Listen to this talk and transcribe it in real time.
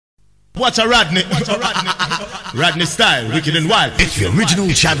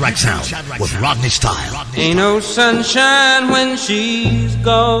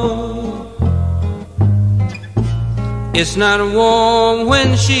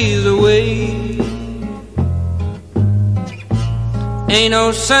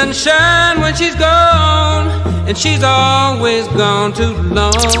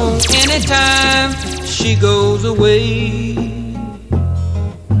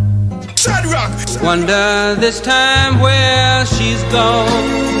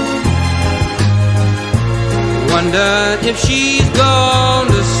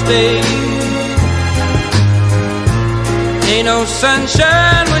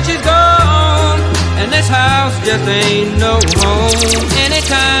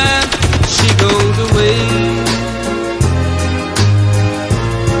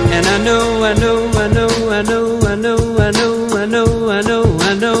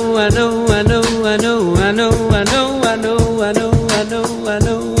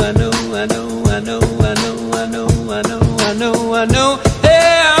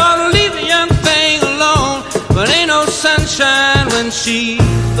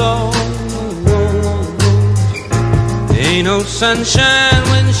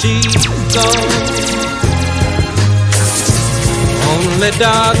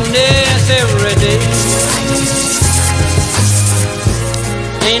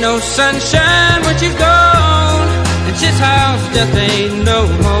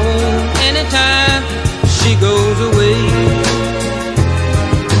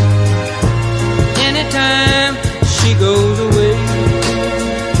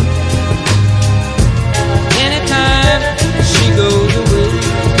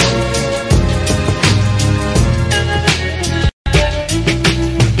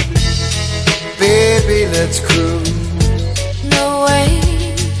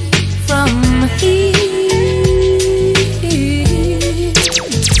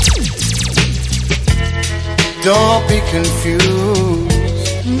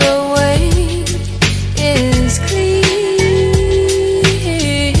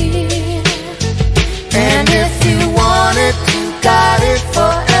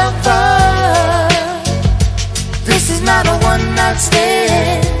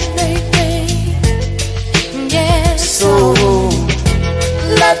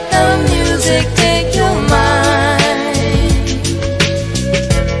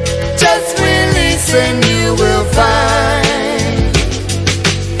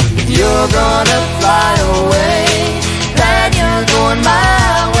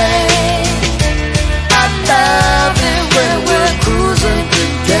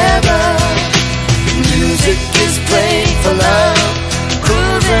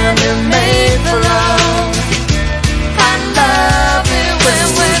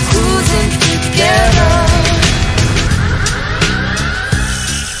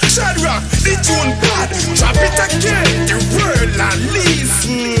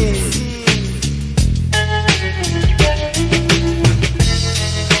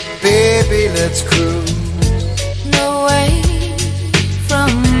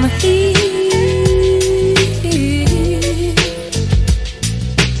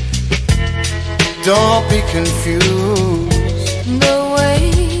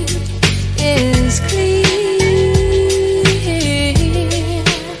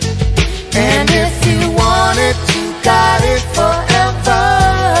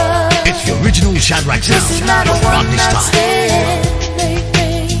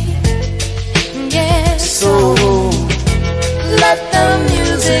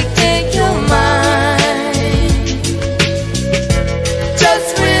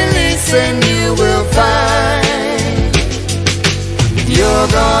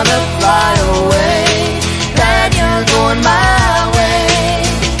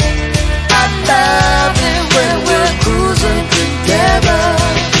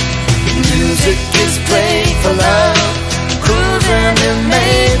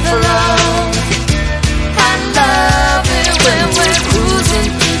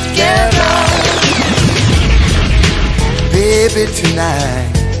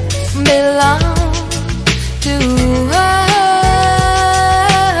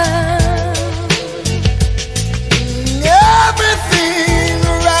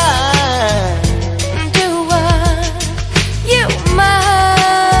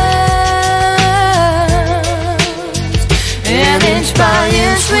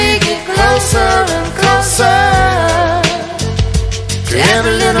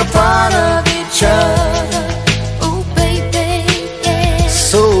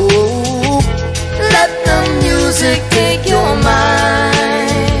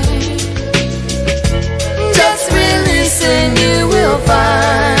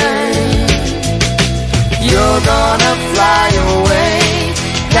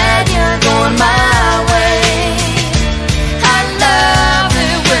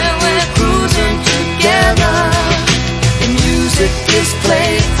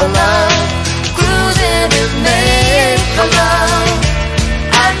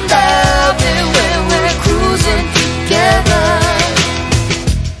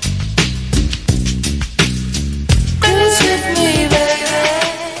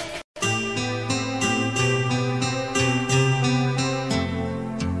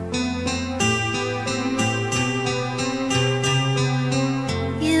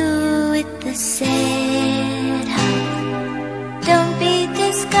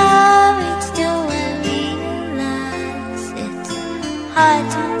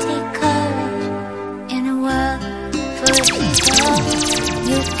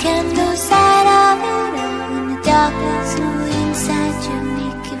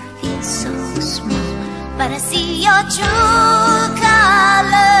but I see your true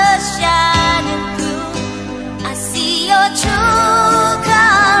colors shining through. I see your true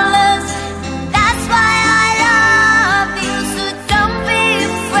colors, that's why I love you. So don't be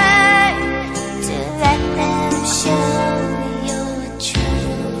afraid to let them show your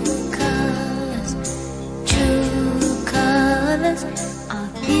true colors. True colors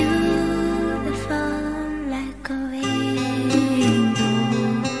are beautiful like a rainbow.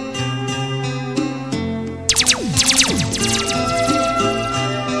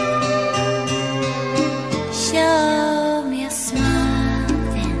 Show me a smile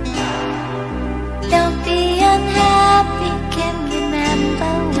then. Don't be unhappy, can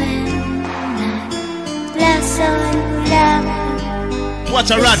remember when I last saw you laugh. What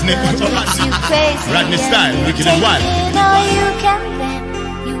a Rodney. Rodney style, wicked and wild. All you can then,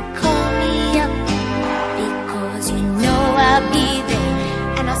 you call me up because you know I'll be there,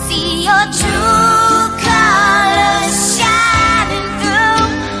 and I see your true colors shining through.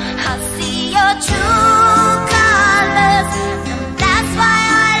 I see your true colors, and that's why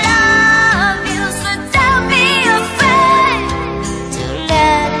I love you. So don't be afraid to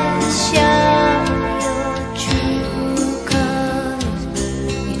let it show your true colors.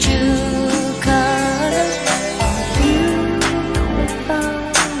 Your true colors are beautiful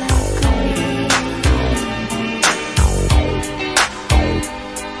like a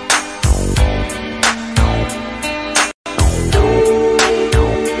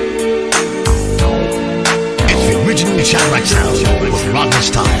It's the original Shadrock Sound with Rodney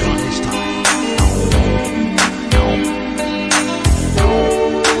Style.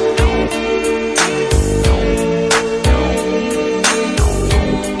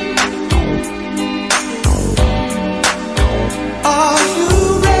 Are you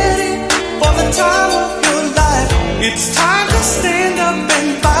ready for the time of your life? It's time to stand up and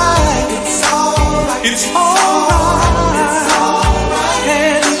fight. It's alright. It's alright.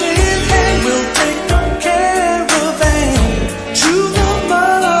 Hand in hand, we'll take the caravan to the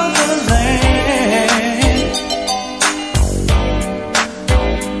motherland.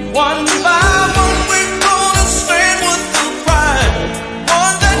 One by one, we're gonna stand with the pride,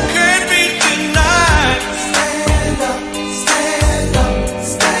 one that can't be denied. Stand up, stand up,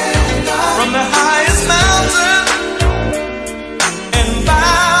 stand up. From the highest mountain and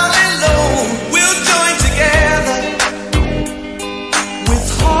valley low, we'll join together with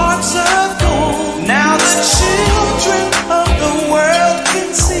hearts of gold. Now the children of the world can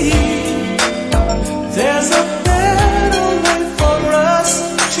see there's a better way for us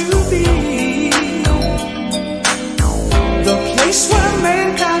to be. The place where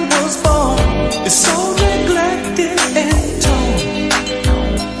mankind was born is so neglected and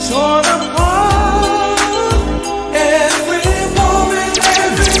torn apart. Every woman,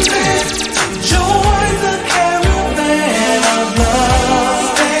 every man, join the caravan of love.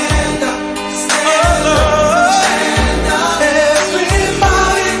 Stand up, stand up, stand up.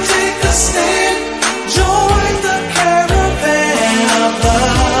 Everybody take a stand. Join the caravan of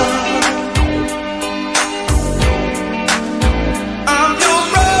love. I'm your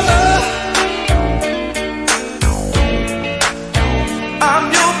brother. I'm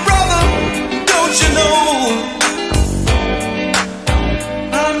your brother, don't you know?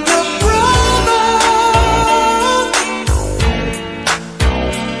 I'm your brother.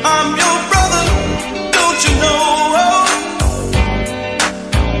 I'm your brother, don't you know?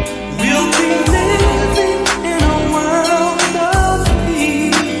 We'll be living in a world of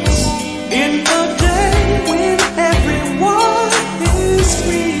peace, in the day when everyone is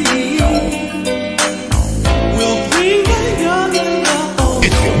free. We'll bring the young and the old.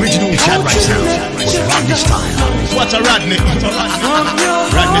 It's the original Shadrock Sound with Rodney Style. What a Rodney.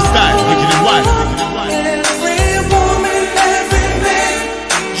 Rodney style, wicked and wild. Every woman, every man,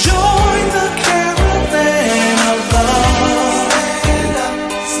 join the caravan of love. Stand up,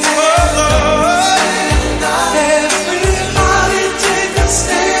 stand up. Everybody take a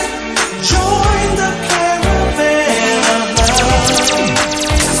stand. Join the caravan of love.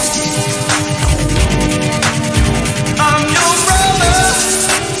 I'm your brother.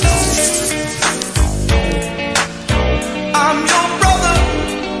 I'm your brother.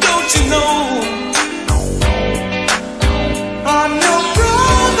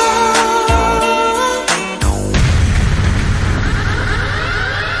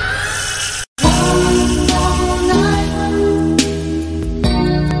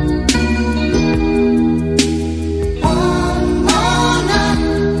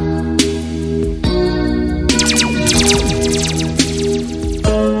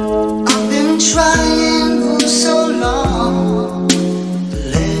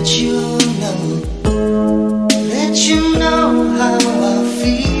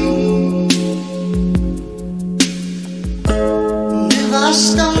 I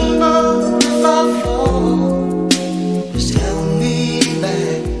stumble, if I fall, just help me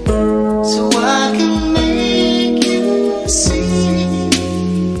back so I can make you see.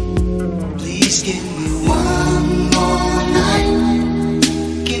 Please give me one more night.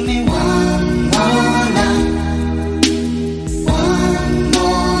 Give me one more night. One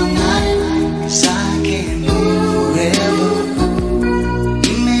more night, 'cause I can't live forever.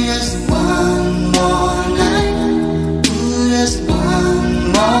 Give me just one more night. Ooh, just one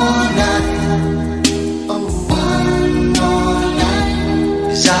more night. Oh, one more night,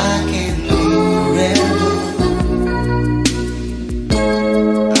 'cause I can't live forever.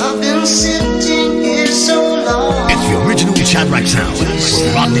 I've been sitting here so long. It's the original Shadrock Sound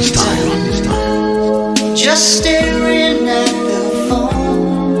with Rock this time. Just staring at the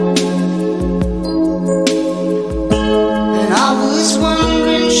phone, and I was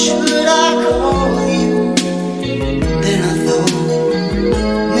wondering, should I call you? Then I thought,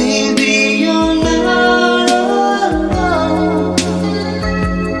 maybe you're not alone.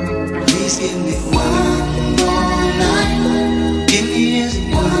 Please give me one more night. Give me just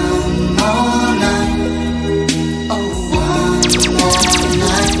one more night. Oh, one more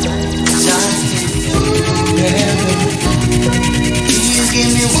night, 'cause I please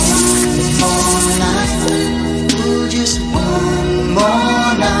give me one more night. Ooh, just one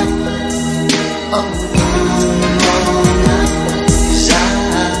more night. Oh, one more night, 'cause I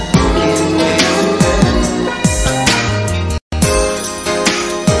can't wait forever.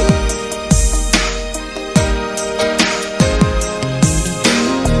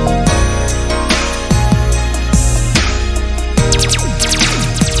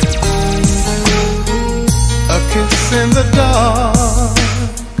 A kiss in the dark,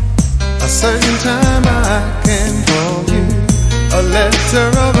 a certain time I can call you, a letter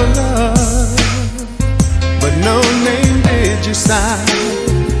of love, but no name did you sign,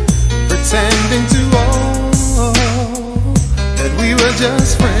 pretending to all that we were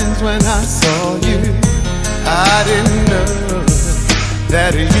just friends when I saw you. I didn't know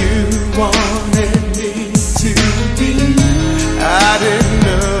that you wanted me to be. I didn't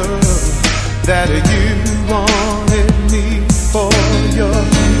know that you wanted me for your.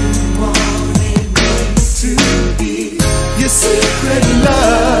 You wanted me to be your secret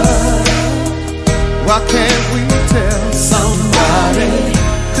love. Why can't we tell somebody?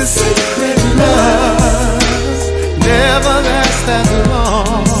 'Cause secret loves never last that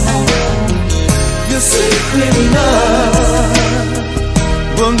long. Your secret love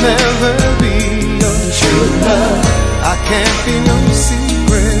will never be your true love. I can't be no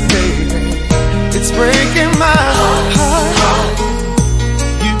secret, baby. It's breaking my heart.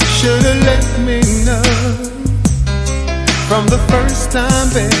 You should have let me know from the first time,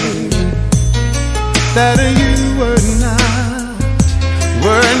 babe, that you were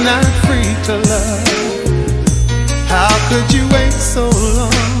not free to love. How could you wait so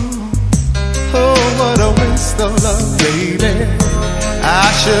long? Oh, what a waste of love, baby. I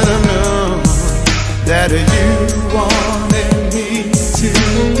should have known that you wanted me to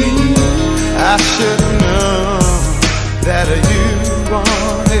be. I should have known that you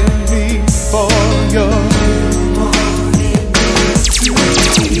wanted me for your.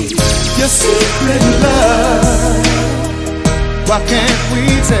 Your secret love. Why can't we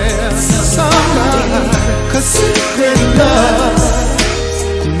tell somebody? 'Cause secret love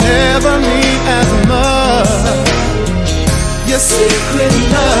never mean as much. Your secret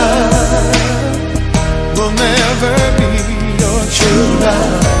love will never be your true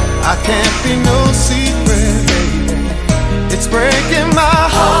love. I can't be no secret, baby. It's breaking my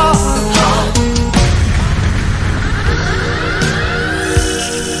heart.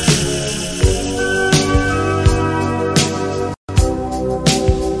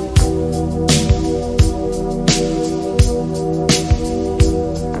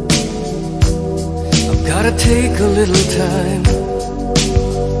 I've gotta take a little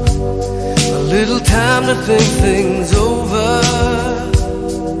time to think things over.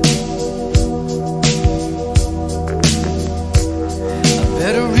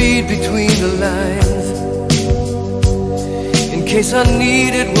 Better read between the lines in case I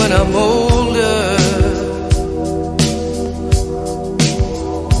need it when I'm older.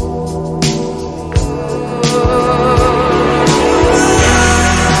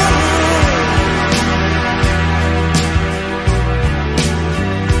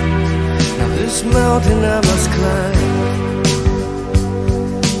 Now this mountain I must climb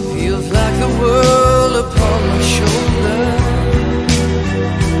feels like the world upon my shoulder.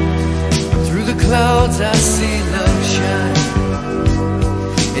 Through the clouds I see love shine.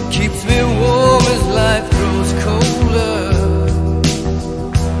 It keeps me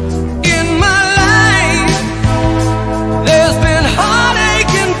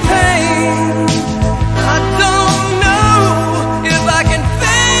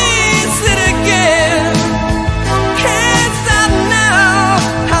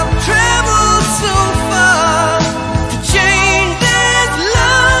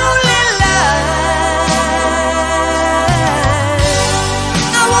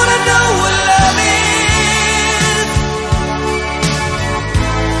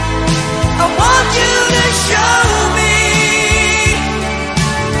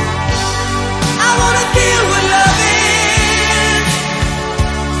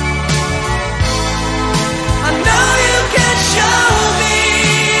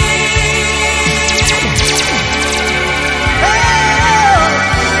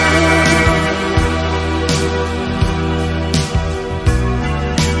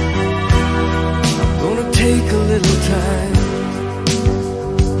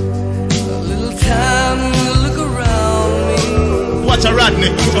a Rodney.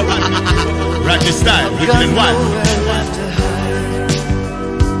 Rodney style, wicked and wild.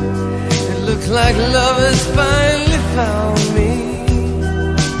 It looks like love has finally found me.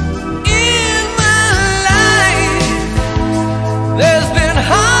 In my life, there's been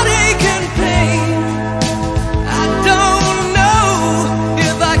heartache and pain. I don't know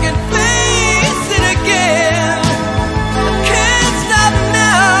if I can face it again. I can't stop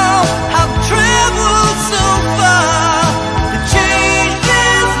now. I've traveled so far to change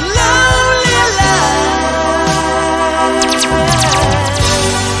this lonely life.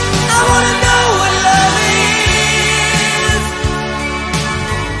 I wanna know what love is.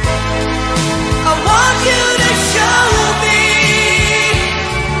 I want you to show me.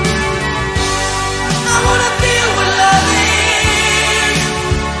 I wanna feel what love is.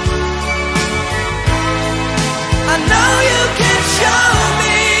 I know you can show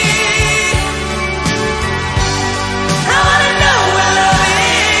me. I wanna know what love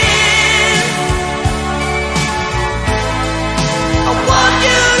is. I want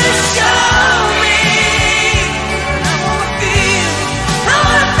you to show me. I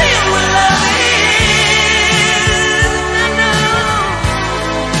wanna feel what love is.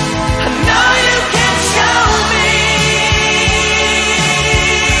 I know you can show me.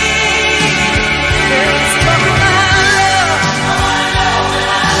 Let's talk about love. I wanna know what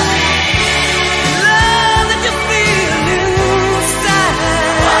love is. Love that you feel inside.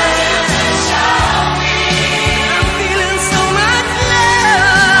 I want you to show me. I'm feeling so much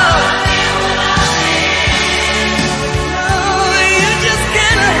love. I feel what love is. Oh, you just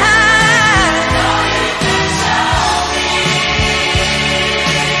can't hide. No, you can show me.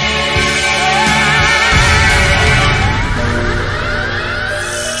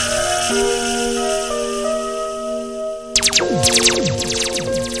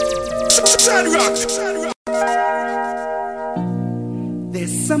 Shadrock.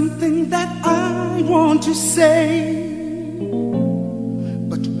 There's something that I want to say,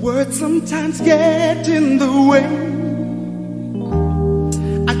 but words sometimes get in the way.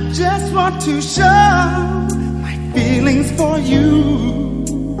 I just want to show my feelings for you.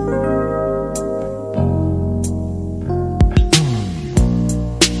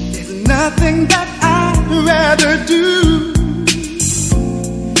 There's nothing that I'd rather do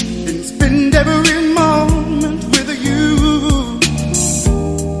than spend every moment with you.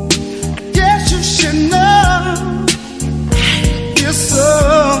 Yes, you should know you're so.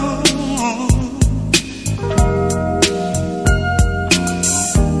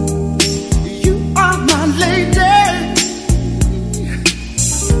 You are my lady.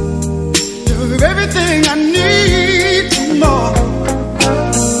 You're everything I need and more.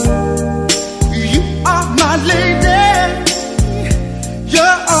 You are my lady.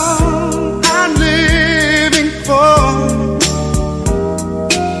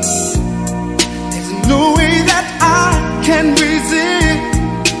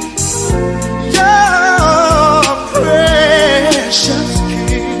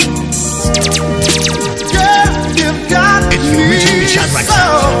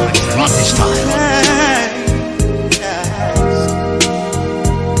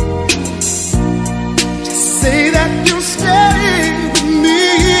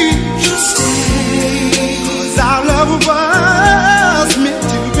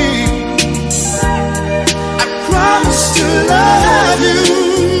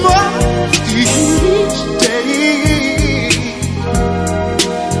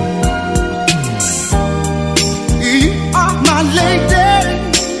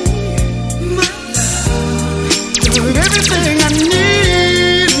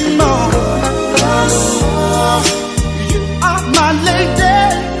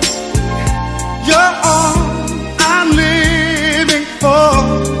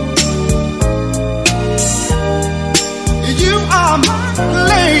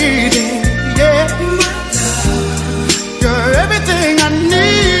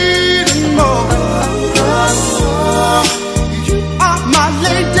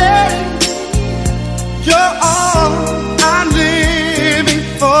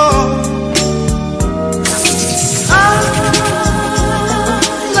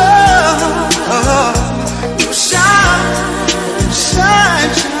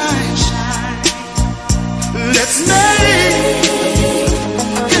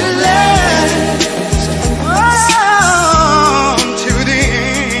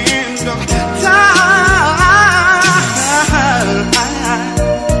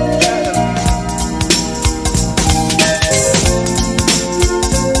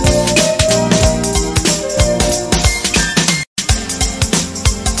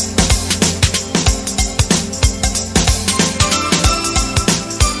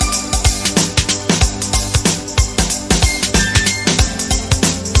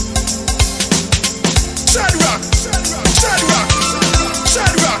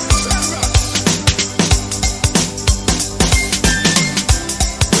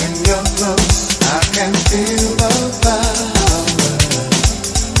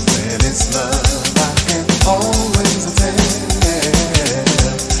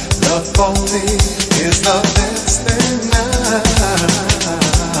 for me is the best thing now.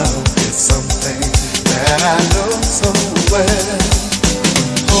 It's something that I know so well.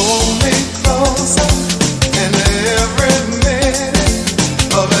 Hold me closer in every minute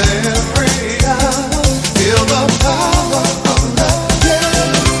of every hour. Feel the power of love. Yeah.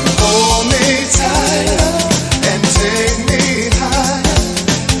 Hold me tighter and take me higher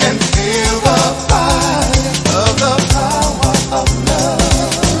and feel the fire of the power of love.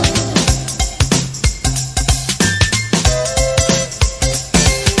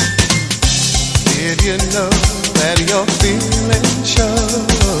 Did you know that you're feeling sure?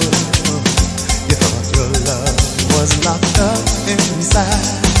 You thought your love was locked up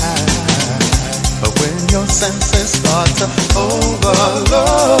inside, but when your senses start to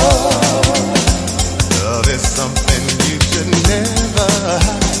overload, love is something you should never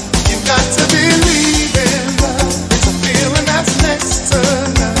hide. You got to believe in love. It's a feeling that's next to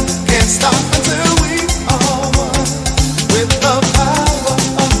none. Can't stop until we are one with the power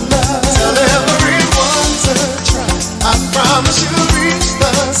of love. Tell everyone to try. I promise you'll reach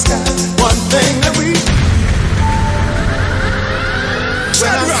the sky. One thing that we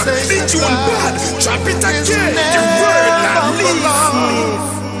Shadrock, beat you on bad. Drop it again. The word not leave.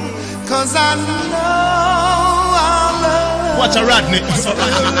 'Cause I know our love. Watch a Rodney.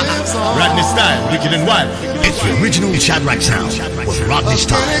 Rodney style, wicked and wild. It's the original Shadrock Sound with Rodney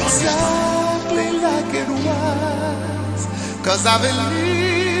style. Exactly like it was. 'Cause I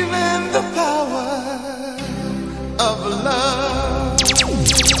believe in the power of love.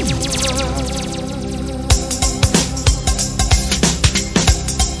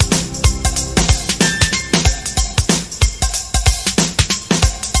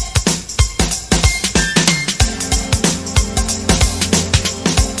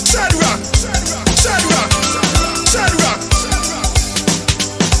 Shadrock, Shadrock, Shadrock.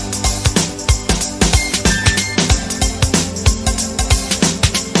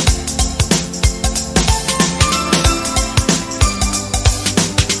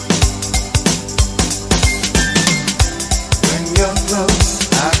 When you're close,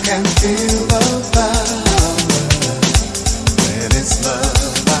 I can feel the power. When it's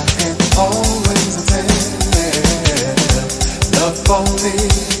love, I can always tell. Love for me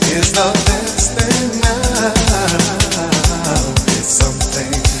is the best thing now. It's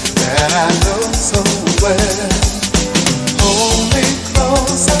something that I know so well. Hold me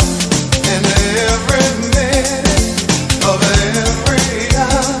closer in every minute of every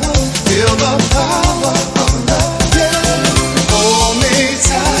hour. Feel the power of love. Yeah. Hold me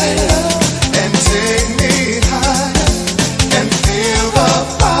tighter and take me higher and feel the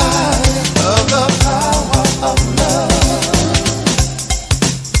fire of the power of love.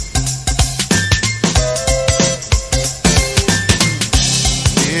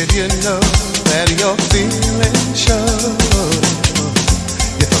 Did you know that you're feeling sure?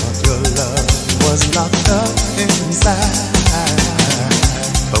 You thought your love was locked up inside,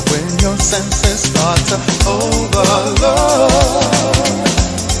 but when your senses start to overload,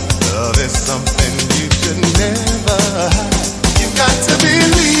 love is something you should never hide. You got to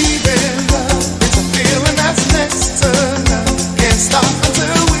believe in love. It's a feeling that's next to none. Can't stop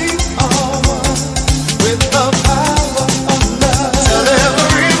until we are one with the power of love. Tell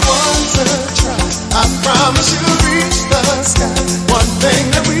everyone to try. I promise you'll reach the sky. One thing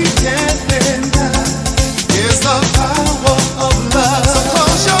that we can't deny is the power of love. So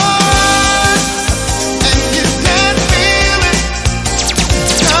close your eyes and you can feel it.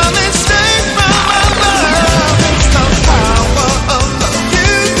 Come and stay from my love. It's the power of love. You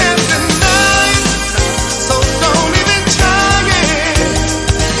can't deny it, so don't even try it.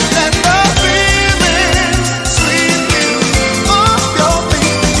 Let the feeling sweep you off your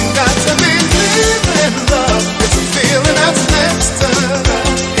feet. You got to believe in love. It's a feeling that's next to love.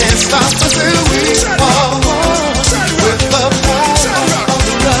 Can't stop until we are one with the power of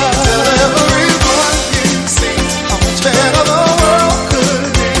love. Tell everyone you see how much better the world could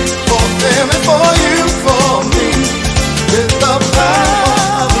be for them and for you, for me, with the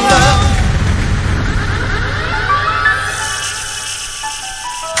power of love.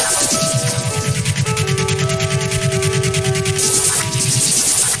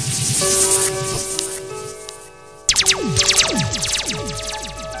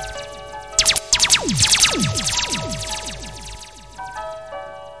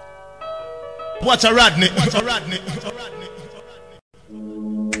 Watch a Rodney.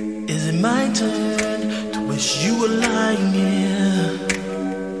 Is it my turn to wish you were lying here?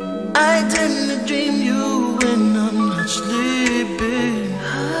 I tend to dream you when I'm not sleeping.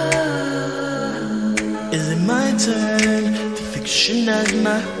 Is it my turn to fix revolutionize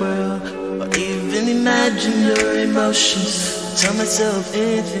my world, or even imagine your emotions. Tell myself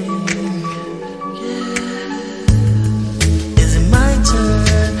anything. Yeah. Is it my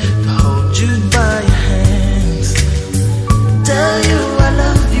turn to hold you by your hands? Tell you I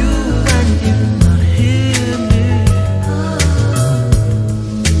love you and you not hear me.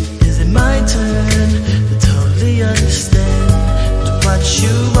 Is it my turn to totally understand, to watch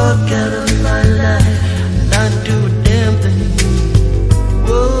you walk out of my life and not do a damn thing?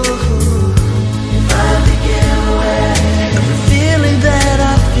 Whoa. If I could get away, every feeling that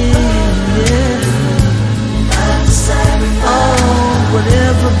I feel, yeah. If I have to sacrifice, oh,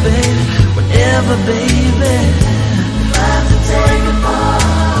 whatever, baby, whatever, baby. If I have to take apart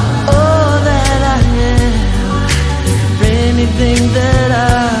all that I am, for anything that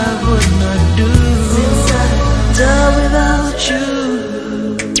I would not do, die without you.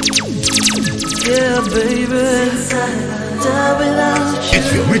 Yeah, baby, die without you. It's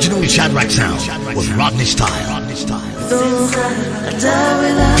the original Shadrock Sound with Rodney Style. I die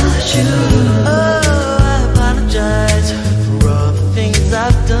without you. Oh, I apologize for all the things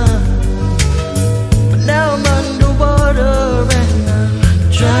I've done, but now I'm underwater and I'm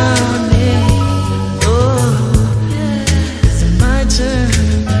drowning. Oh, is it my turn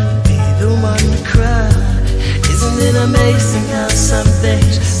to be the one to cry? Isn't it amazing how some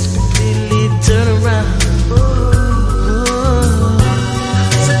things just completely turn around?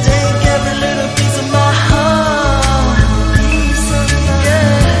 So take every little piece of my heart,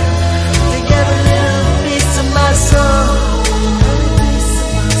 yeah. Take every little piece of my soul,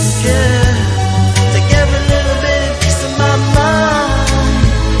 yeah. Take every little bitty piece of my mind.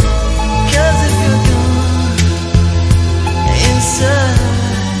 'Cause if you're gone inside,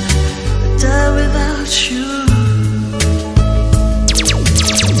 I die without you.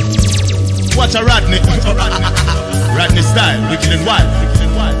 Watch a Rodney. Rodney Style, wicked and wild.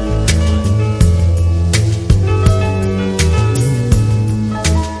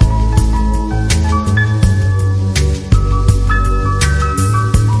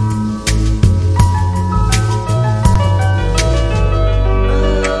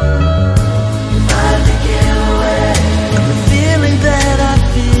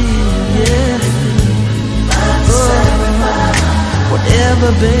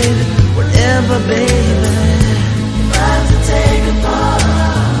 Whatever, baby, whatever, baby. If I have to take apart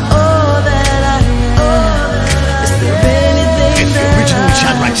all that I am, is there anything It's the original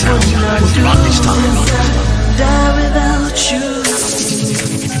Shadrock Sound with Rodney Style. Die without you.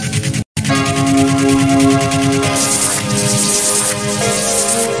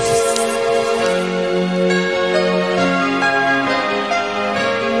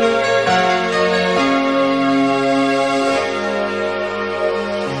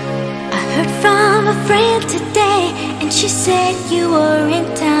 Today, and she said you were in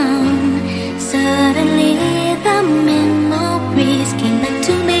town. Suddenly the memories came back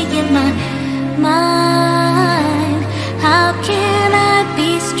to me in my mind. How can I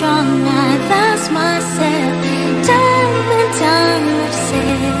be strong? I've asked myself time and time. I've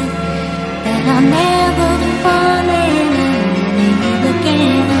said that I'll never fall in love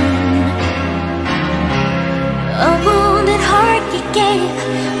again. A wounded heart you gave,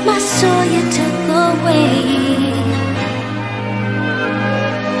 my soul you took away.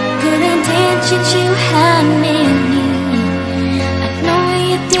 Good intentions you had in me, I know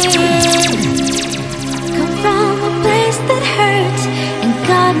you did. Come from a place that hurts, and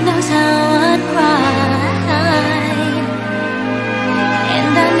God knows how I cried.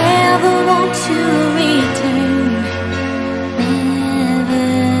 And I never want to return, never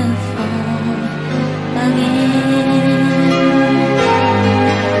fall again.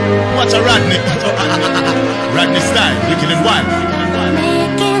 Watch a Rodney. Rodney Style, wicked and wild.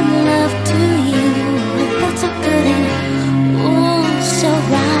 Making love to you, it felt so good and oh, so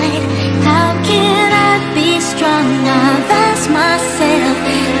right.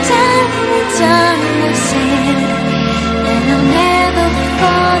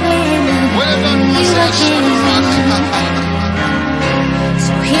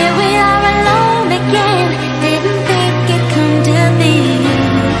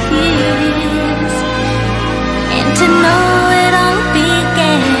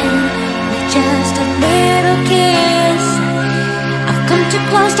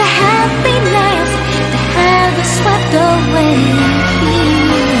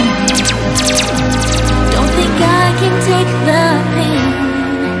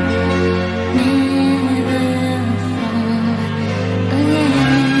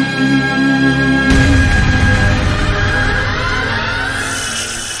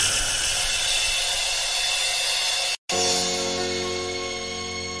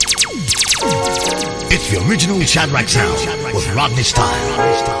 It's the original Shadrock Sound with Rodney Style.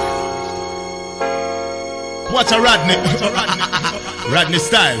 What a Rodney. Rodney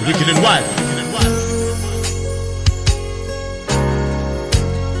Style, wicked and wild.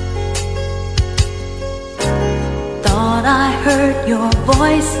 Thought I heard your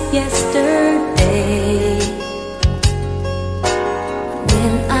voice yesterday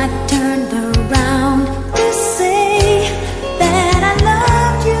when I turned around to say that I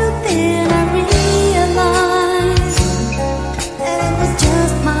loved you. Then I realized that it was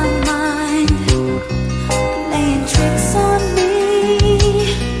just my mind playing tricks on me.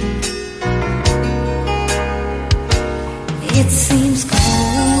 It seems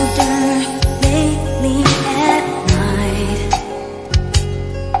colder lately at night,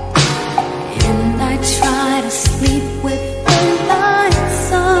 and I try to sleep with the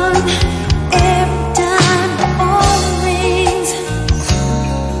lights on. Every time the phone rings,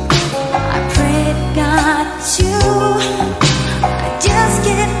 I pray to God that I just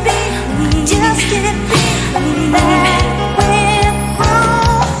can't believe that we're through.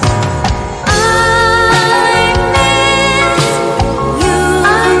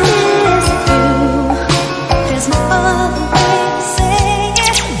 I miss you. There's no other way to say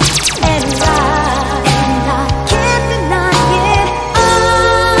it, and I can't deny it.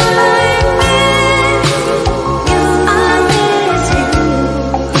 I miss you.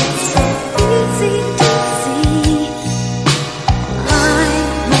 It's so easy to see. I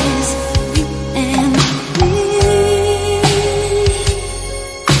miss you and me.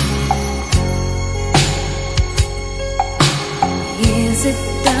 Is it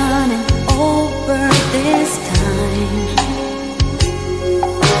done and over this time?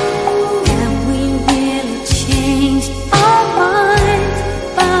 Have we really changed our minds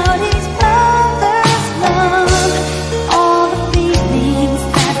about each other's love? All the feelings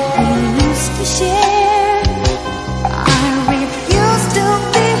that we used to share. I refuse to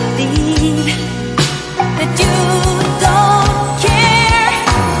believe that you don't care.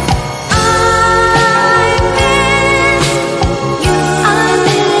 I miss you.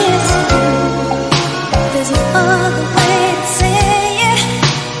 There's no other way to say it,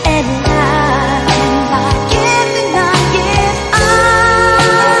 and I can't deny it. I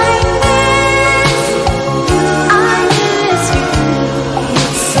miss you.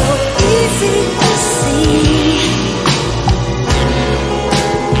 It's so easy to see.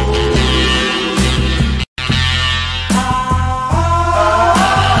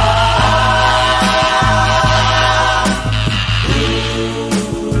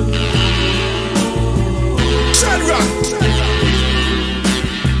 Shadrock.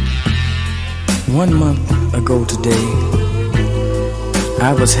 1 month ago today,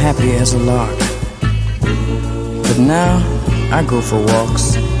 I was happy as a lark. But now I go for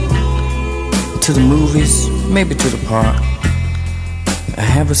walks, to the movies, maybe to the park. I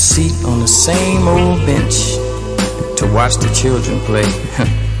have a seat on the same old bench to watch the children play.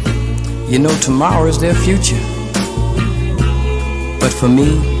 You know, tomorrow is their future, but for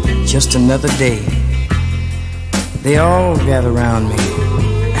me, just another day. They all gather around me.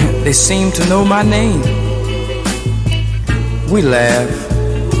 They seem to know my name. We laugh,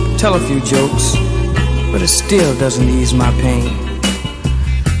 tell a few jokes, but it still doesn't ease my pain.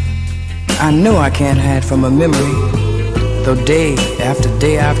 I know I can't hide from a memory, though day after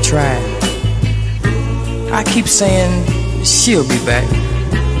day I've tried. I keep saying she'll be back,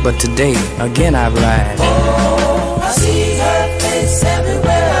 but today again I've lied. Oh, I see her face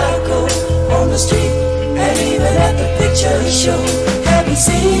everywhere I go, on the street and even at the picture show. Have you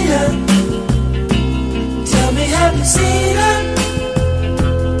seen her? Tell me, have you seen her?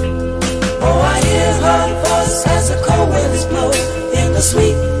 Oh, I hear her voice as the cold winds blow in the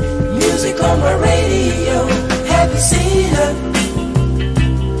sweet music on my radio. Have you seen her?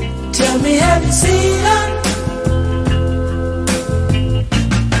 Tell me, have you seen her?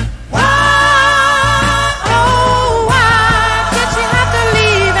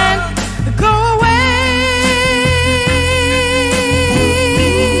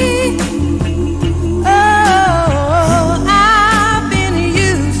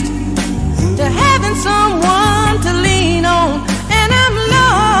 Someone to lean on, and I'm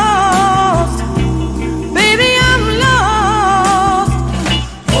lost, baby, I'm lost.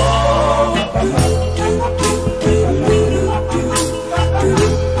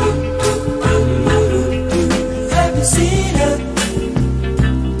 Have you seen her?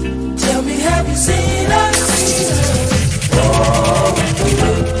 Tell me, have you seen her?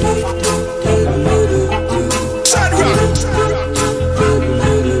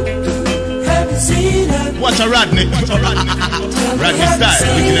 What a Rodney. Rodney Style,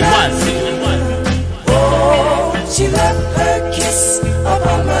 wicked and wild. She left her kiss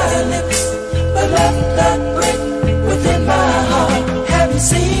upon my lips, but left a brick within my heart. Have you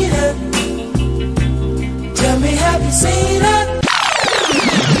seen her? Tell me, have you seen her?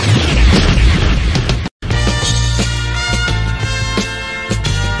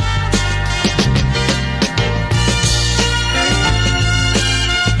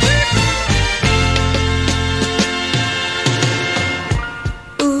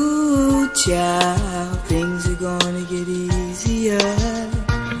 Child, things are gonna get easier.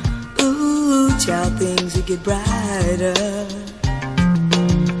 Ooh, child, things will get brighter.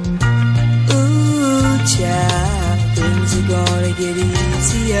 Ooh, child, things are gonna get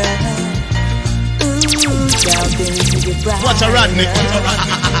easier. Ooh, child, things will get brighter. Watch a Rodney.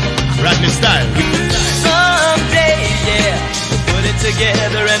 Rodney style. Someday, yeah, we'll put it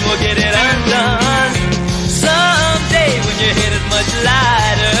together and we'll get it undone. Someday when your head is much lighter.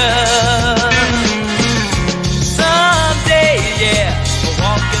 Someday, yeah, we'll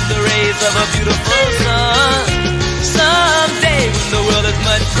walk in the rays of a beautiful sun. Someday when the world is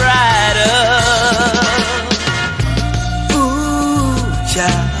much brighter. Ooh,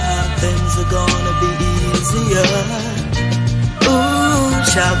 child, things are gonna be easier. Ooh,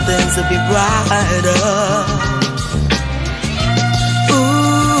 child, things will be brighter.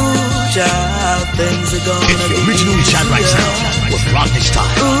 Child, things are gonna it's the original Shadrock Sound with Rodney style.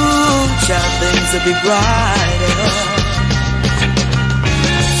 Ooh, child, things will be brighter.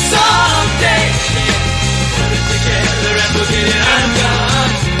 Someday, put it together and we'll get it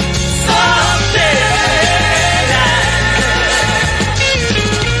undone. Someday,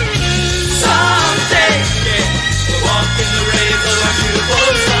 someday, yeah, we'll walk in the rays of a beautiful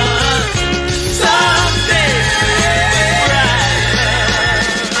sun. Someday.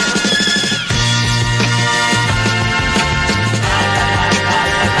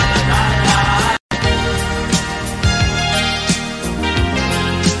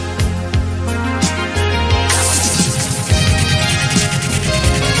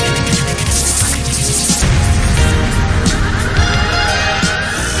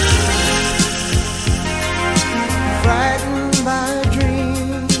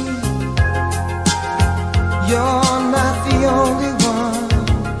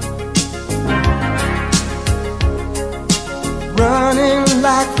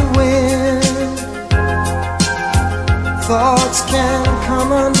 Thoughts can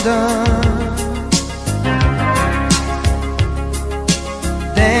come undone,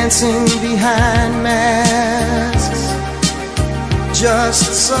 dancing behind masks, just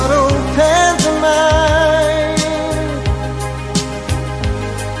a subtle pantomime,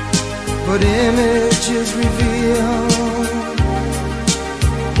 but images reveal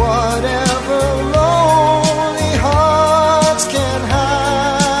whatever lonely hearts can hide.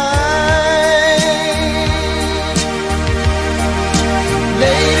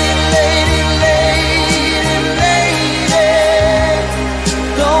 Lonely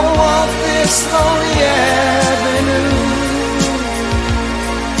avenue,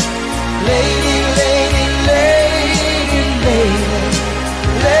 lady, lady, lady, lady,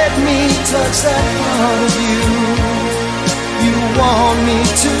 let me touch that part of you you want me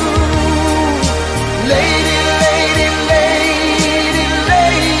to. Lady, lady, lady,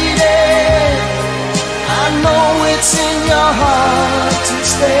 lady, I know it's in your heart to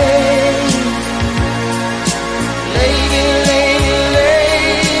stay. Lady, lady,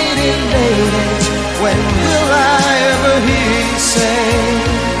 lady, lady, when will I ever hear you say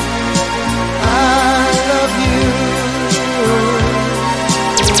I love you?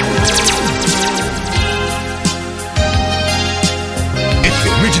 It's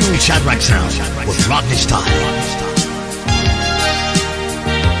the original Shadrock Sound with Rodney style.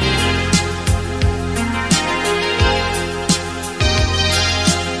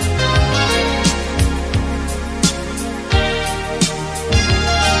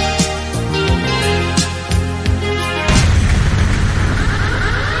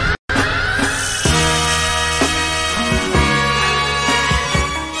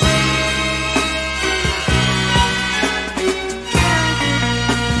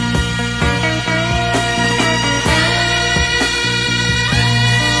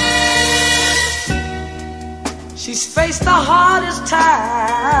 She's faced the hardest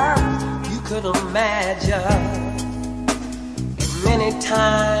time you could imagine. And many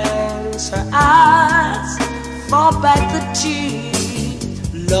times her eyes fought back the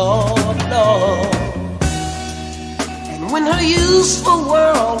tears, Lord, Lord. And when her useful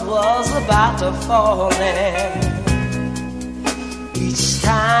world was about to fall in, each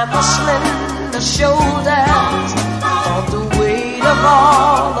time her slender shoulders felt the weight of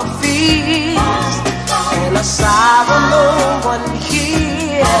all the fears, and a sigh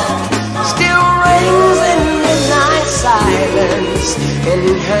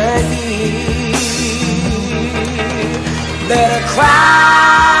Let her cry,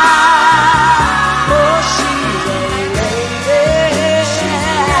 for she's a lady.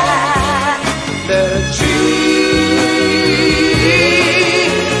 Let her dream,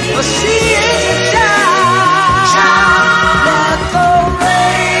 for she is a child. Let the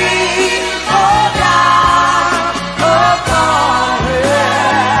rain fall down upon her.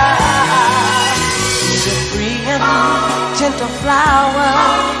 She's a free and gentle flower,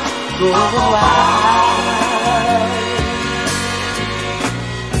 growing wild.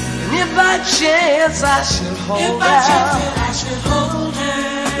 By chance I should hold her.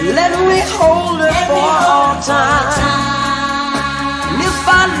 Let me hold her for all time. And if I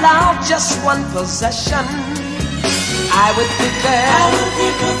allowed just one possession, I would pick her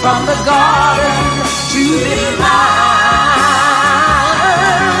from the garden to be mine.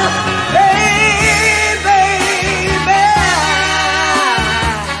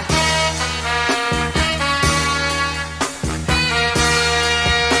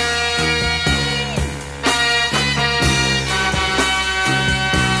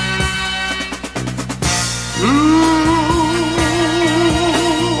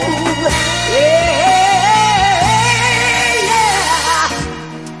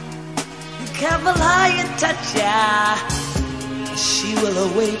 She will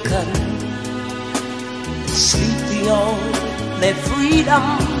awaken, sleep the only freedom,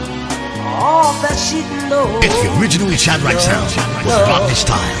 all that she knows. It's the original Shadrock Sound with Rodney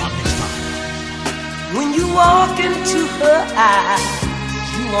Style. When you walk into her eyes,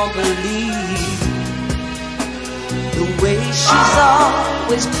 you won't believe the way she's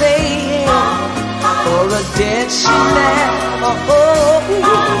always paying for a debt she never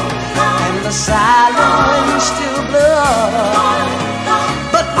owed. And the silent wind still blows,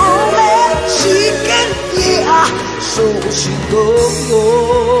 but only she can hear, so she goes.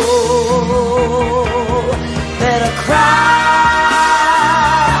 Let her cry,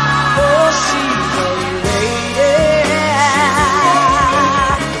 for she's a lady.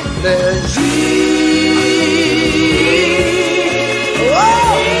 Let her dream,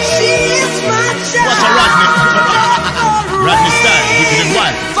 oh, she is my child. What's a Rodney? Rodney Style, wicked and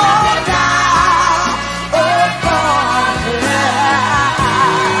wild.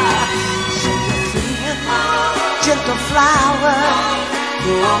 Flower,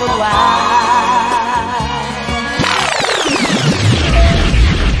 growing wild.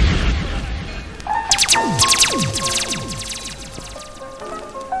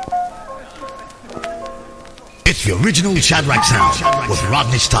 It's the original Shadrock Sound with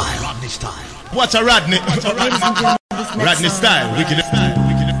Rodney Style. What's a Rodney? Rodney Style, wicked and wild.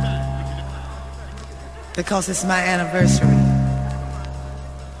 Because it's my anniversary,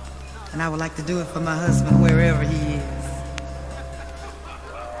 and I would like to do it for my husband wherever he is.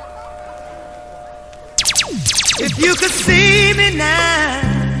 If you could see me now,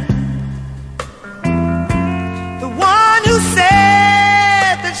 the one who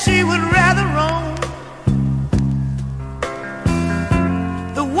said that she would rather roam,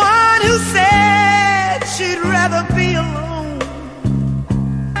 the one who said she'd rather be alone.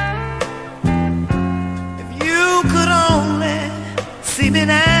 If you could only see me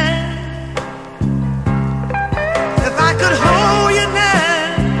now, if I could hold you now,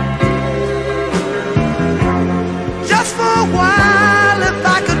 just for a while, if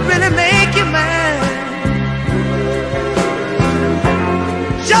I could really make you mine,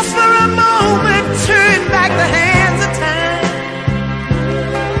 just for a moment, turn back the hands of time.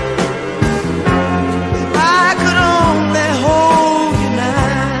 If I could only hold you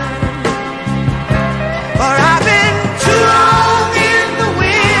now, for I've been too long in the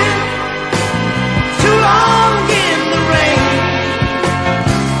wind, too long in the rain,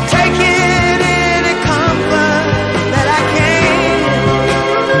 taking any comfort that I can,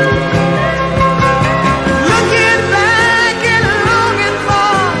 looking back and longing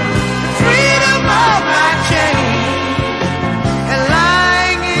for the freedom of my chain, and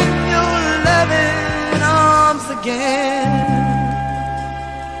lying in your loving arms again.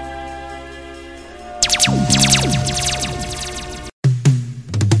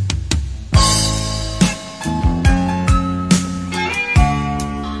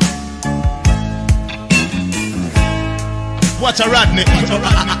 What's a Rodney?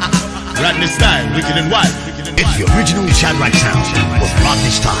 Rodney Style, wicked and wild. It's the original Shadrock Sound with Rodney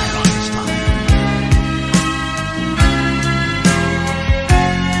Style.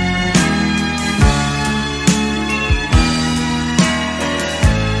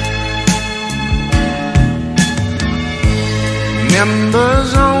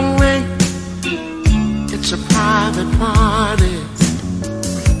 Members only, it's a private party.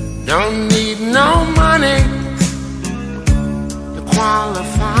 Don't need no money to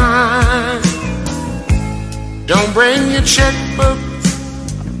qualify. Don't bring your checkbook,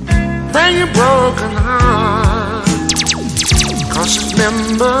 bring your broken heart, 'cause it's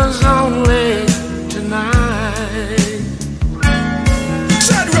members only tonight.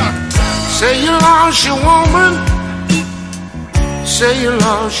 Shadrock. Say you lost your woman, say you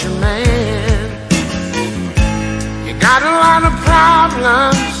lost your man. You got a lot of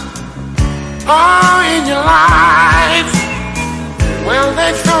problems, oh, in your life. Well,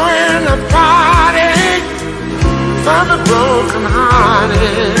 they throw in a party for the broken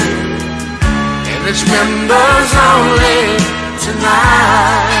hearted, and it's members only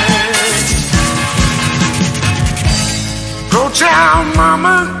tonight. Go tell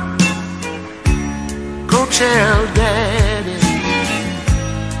mama, go tell daddy,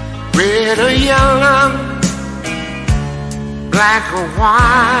 red or yellow, black or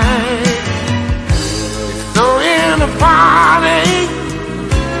white. Throw in a party,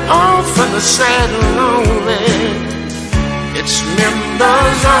 oh, for the sad and lonely. It's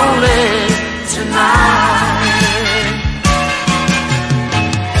members only tonight.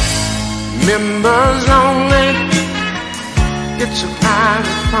 Members only. It's a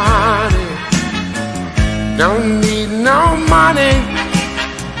private party. Don't need no money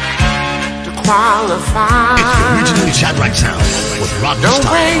to qualify. It's the original Shadrock Sound with Rodney Don't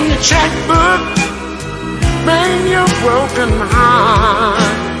Style. bring your checkbook, bring your broken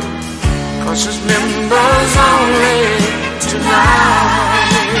heart, 'cause it's members only tonight.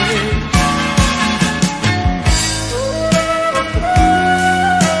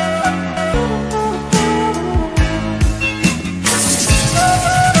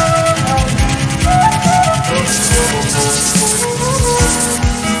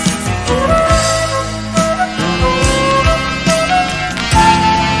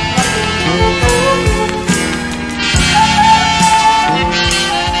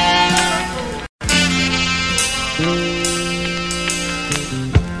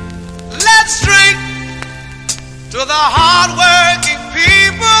 Let's drink to the hard-working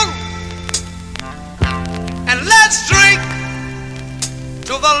people, and let's drink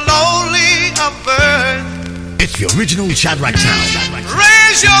to the lowly of birth. It's the original Shadrock Sound.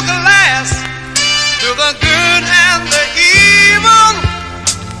 Raise your glass to the good and the evil.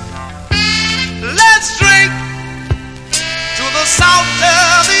 Let's drink to the salt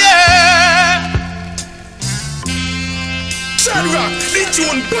of the earth. Shadrock, the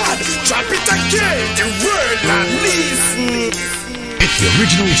tune bad. Drop it again. The world and listen. It's the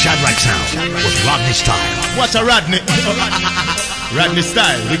original Shadrock Sound with Rodney Style. What a Rodney. Rodney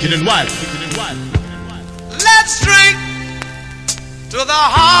Style, wicked and wild. Let's drink to the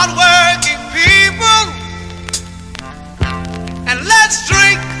hard-working people, and let's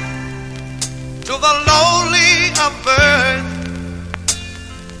drink to the lowly of birth.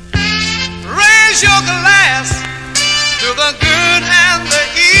 Raise your glass to the good and the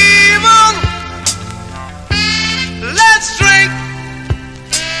evil. Let's drink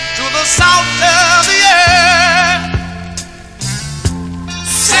to the salt of the earth.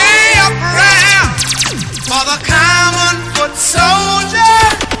 Say a prayer for the common foot soldier.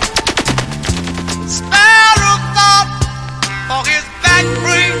 Spare a thought for his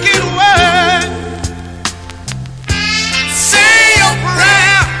back-breaking work. Say a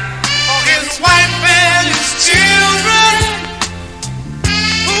prayer for his wife and his children,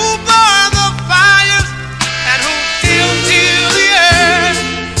 who bore the fires and who filled till the earth.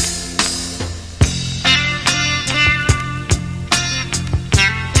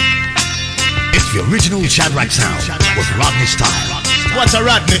 It's the original Shadrock Sound with Rodney Style. What a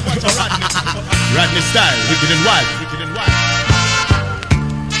Rodney. Rodney Style, wicked and wild.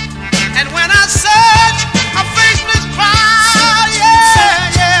 And when I search, my face must cry,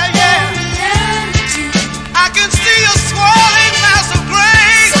 yeah, yeah, yeah. I can see a swirling mass of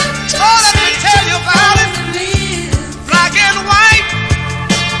grace. Oh, let me tell you about it. Black and white,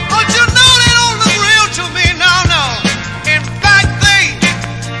 but you know they don't look real to me, no, no. In fact, they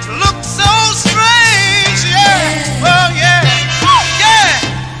look so strange, yeah. Well, yeah, yeah.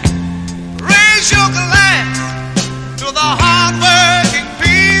 Raise your glass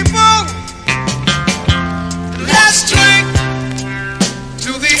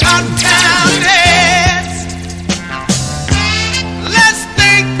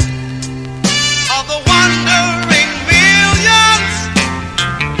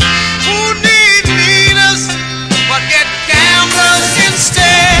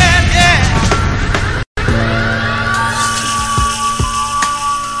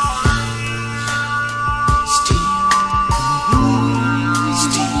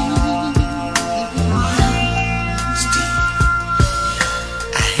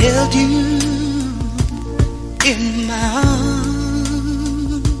held you in my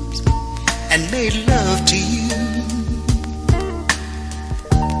arms and made love to you.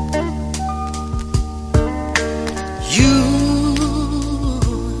 You,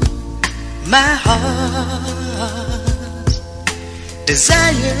 my heart's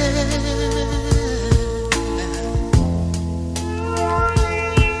desire.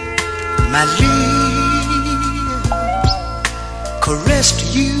 My lips caressed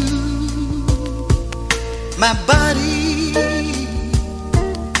you. My body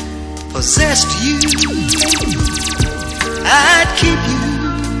possessed you. I'd keep you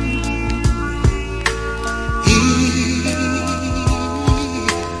if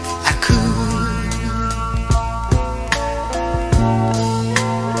I could.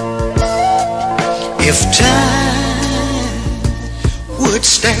 If time would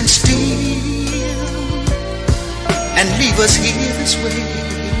stand still and leave us here this way,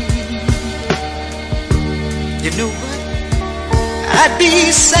 you know what? I'd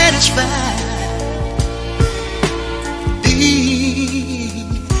be satisfied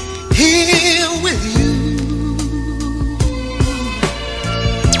being here with you.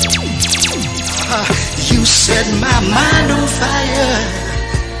 You set my mind on fire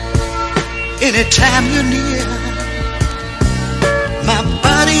anytime you're near. My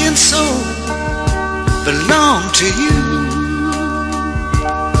body and soul belong to you.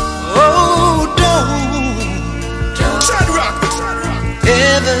 Oh, don't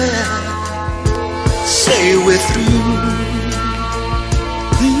ever say we're through.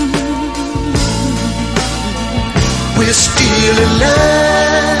 We're still in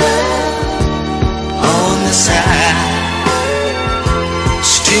love on the side,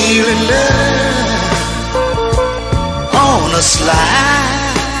 still in love on a slide.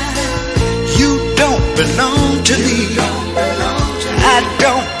 You don't belong to me, I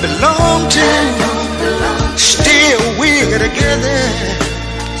don't belong to you. Still we're together.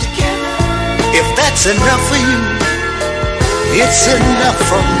 If that's enough for you, it's enough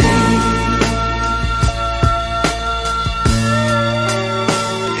for me.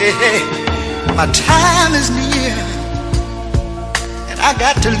 Hey, hey, my time is near, and I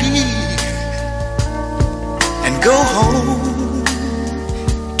got to leave and go home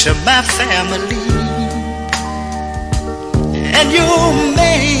to my family. And your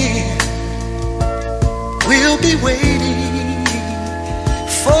man will be waiting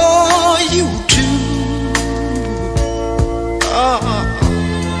for you too. Oh,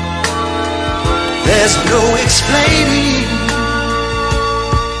 there's no explaining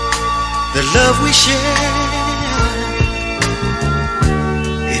the love we share.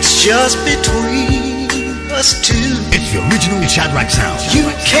 It's just between us two. It's the original Shadrock Sound.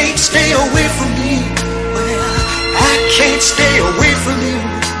 You can't stay away from me. Well, I can't stay away from you.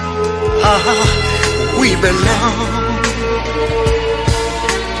 We belong.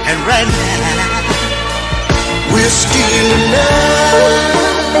 And right now we're still in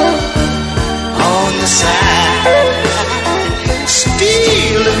love on the side,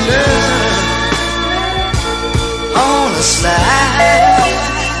 still in love on the slide.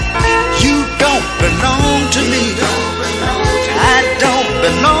 You don't belong to me, I don't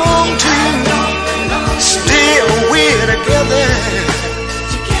belong to you. Still we're together.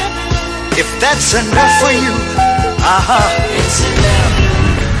 If that's enough for you, it's enough.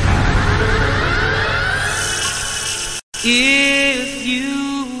 If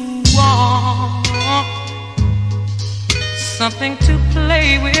you want something to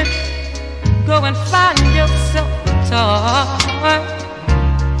play with, go and find yourself a toy.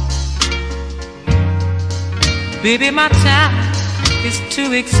 Baby, my time is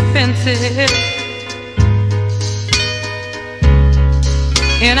too expensive,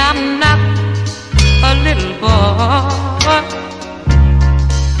 and I'm not a little boy.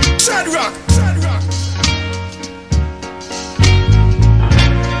 Shadrock.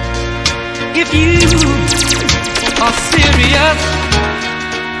 If you are serious,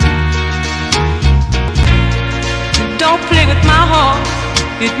 don't play with my heart,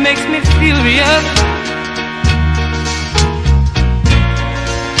 it makes me furious.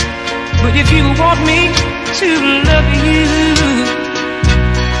 But if you want me to love you,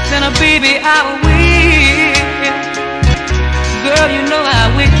 then baby I will. Girl, you know I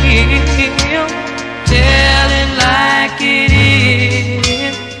will. Tell it like it is.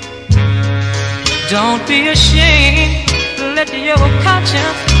 Don't be ashamed, let your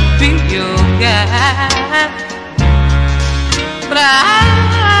conscience be your guide. But I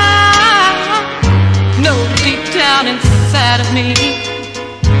know deep down inside of me,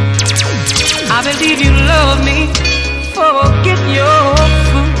 I believe you love me. Forget your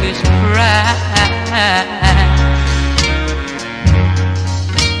fool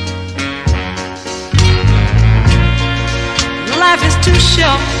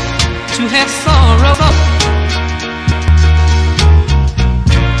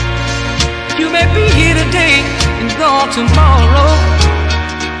tomorrow.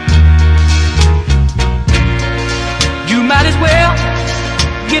 You might as well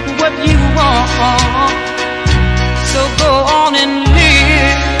get what you want. So go on and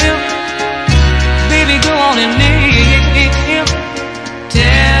live, baby, go on and live.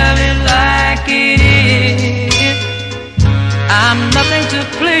 Tell it like it is. I'm nothing to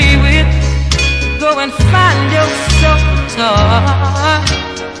play with. Go and find yourself a toy.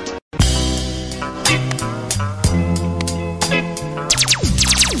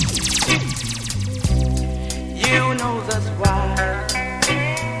 You know that's why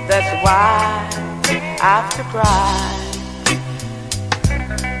I have to cry.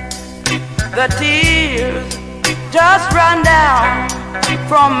 The tears just run down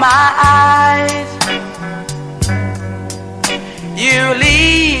from my eyes. You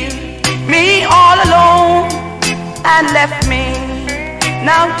leave me all alone and left me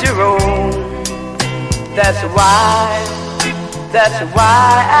now to roam. That's why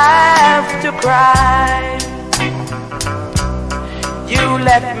I have to cry. You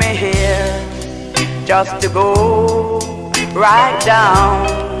left me here just to go right down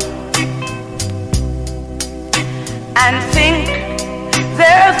and think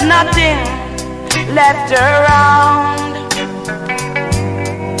there's nothing left around.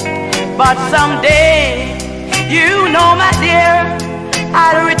 But someday, you know, my dear,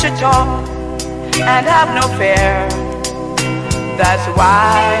 I'll reach a top and have no fear. That's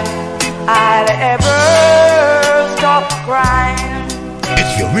why I'll ever stop crying.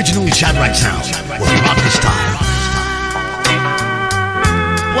 It's the original Shadrock Sound with Rock This Time.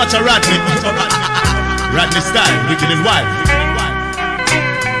 What's a Rodney? Rodney style, wicked and wild.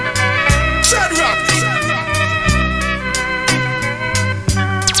 Shadrock.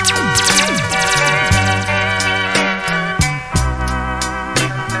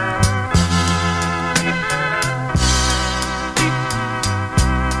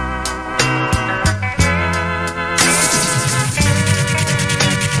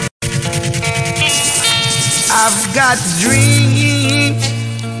 I've got dreams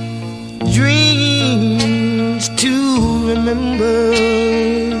to remember.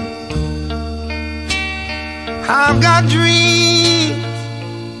 I've got dreams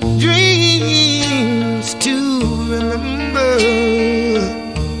to remember.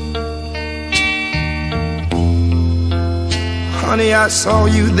 Honey, I saw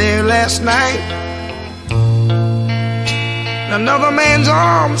you there last night. Another man's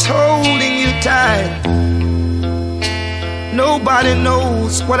arms holding you tight. Nobody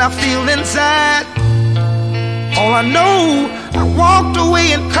knows what I feel inside. All I know, I walked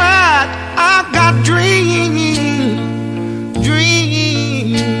away and cried. I've got dreams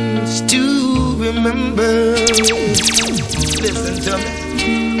to remember. Listen to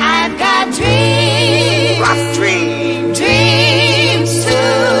me. I've got dreams to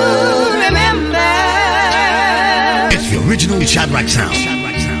remember. It's the original Shadrock Sound.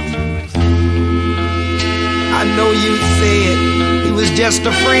 I know you said he was just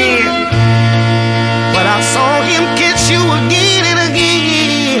a friend, but I saw him kiss you again and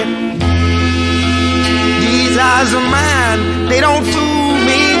again. These eyes of mine, they don't fool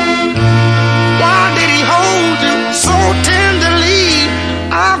me. Why did he hold you so tenderly?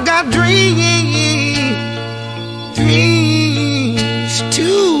 I've got dreams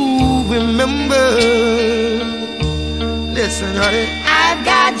to remember. Listen, honey. I've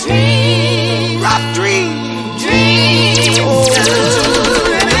got dreams. Rough dreams. Dreams to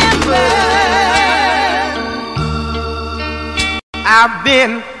remember. I've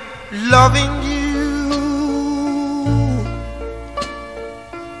been loving you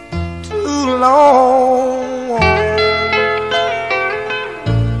too long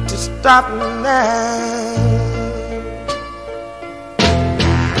to stop now.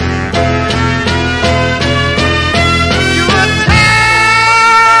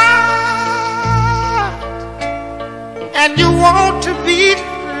 And you want to be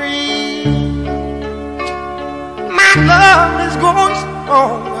free. My love is growing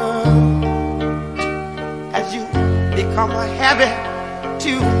stronger as you become a habit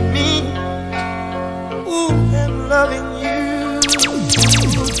to me. Ooh, and loving you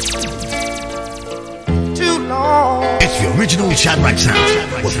too long. It's the original Shadrock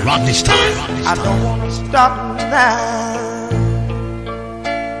Sound with Rock This Time. I don't want to stop now.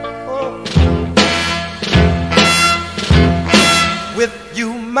 With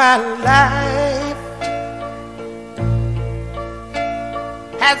you, my life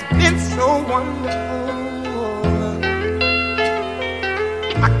has been so wonderful.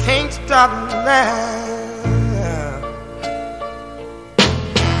 I can't stop now.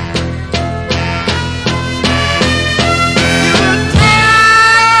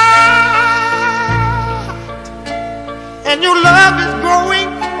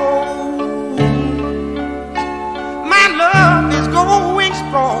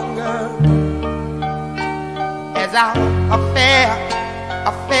 as our affair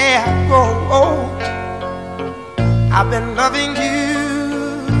goes. I've been loving you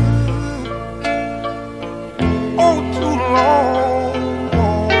oh too long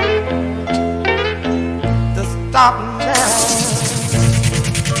to stop now.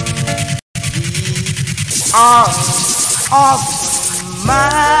 These arms mine,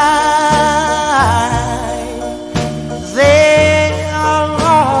 they are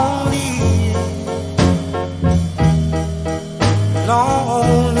lonely,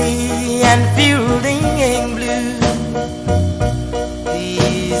 lonely and feeling blue.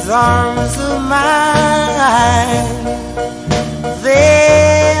 These arms of mine,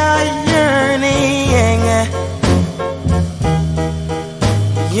 they are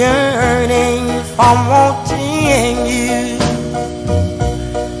yearning for wanting you.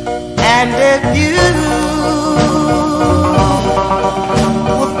 And if you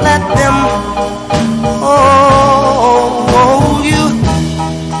would let them hold you,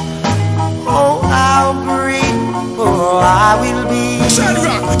 oh, I'll breathe, oh, I will be.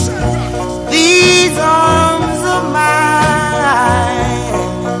 These arms of mine,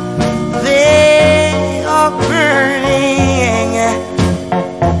 they are burning,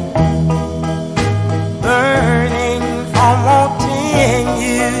 burning from wanting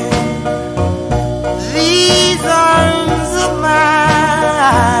you. These arms of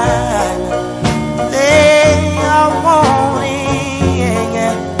mine, they are wanting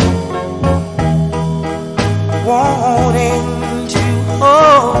to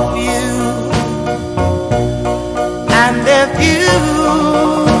hold you. And if you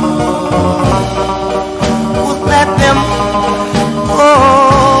would let them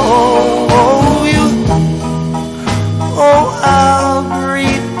hold you, oh, I'll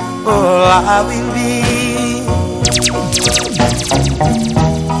breathe, oh, I will be.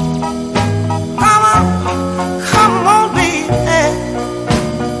 Come on, baby.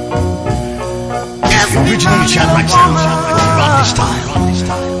 The original Shadrock Sound with Rodney Style.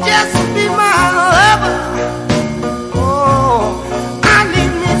 Just be my lover. Oh, I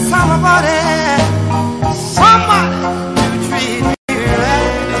need me somebody to treat me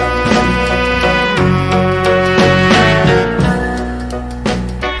right.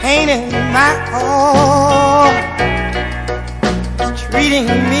 Ain't it my fault? Treating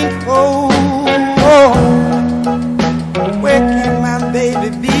me cold. Where can my baby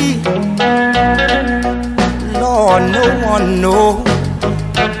be? Lord, no one knows.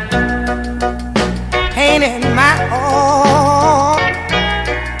 Ain't it my fault?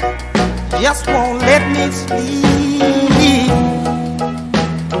 Just won't let me sleep.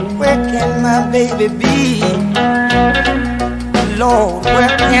 Where can my baby be? Lord, where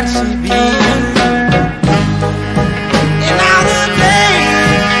can she be? And now the day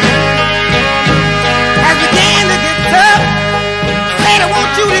has begun to get tough. Said I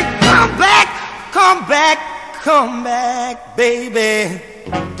want you to come back, come back, come back, baby.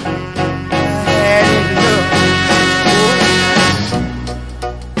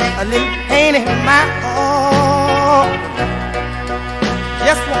 A little pain in my heart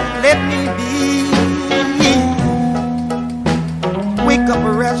just won't let me be. Wake up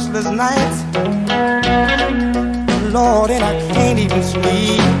restless nights, Lord, and I can't even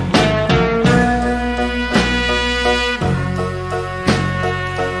sleep.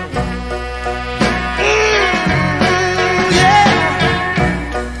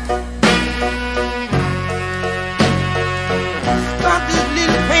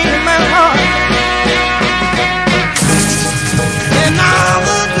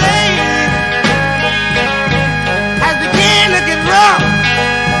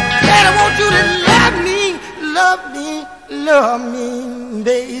 Love me,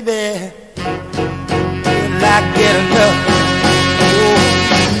 baby, till I get enough. Oh,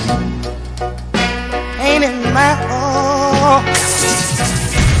 ain't it my fault?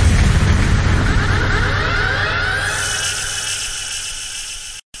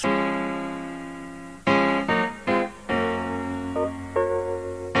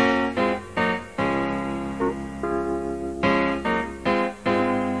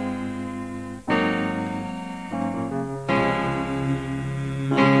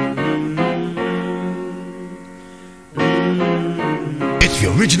 The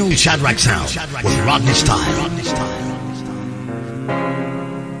original Shadrock Sound with Rodney Style.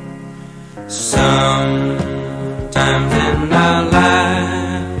 Sometimes in our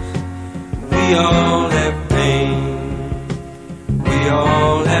lives we all have pain, we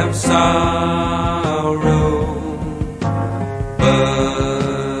all have sorrow,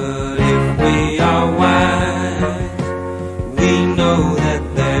 but if we are wise, we know that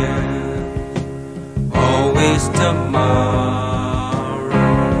there's always is tomorrow.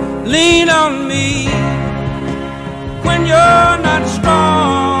 Lean on me when you're not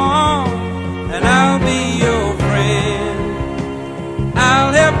strong, and I'll be your friend.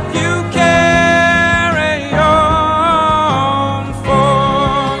 I'll help you carry on,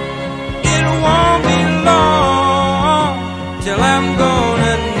 for it won't be long till I'm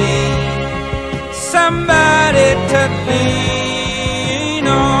gonna need somebody to lean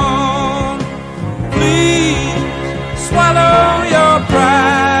on. Please swallow your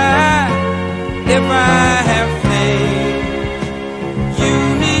pride. If I have faith, you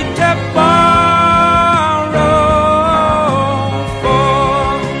need to borrow, for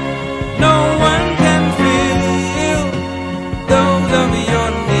no one can fill those of your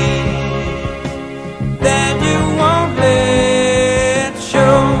needs that you won't let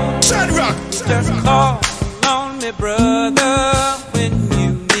show. Shadrock! Just call on me, brother, when you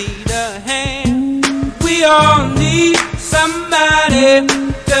need a hand. We all need somebody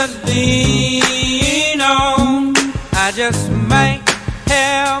to lean on. I just might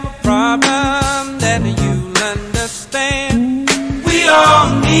have a problem that you'll understand. We all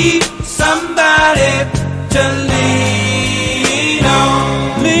need somebody to lean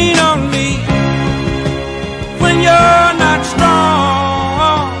on. Lean on me when you're not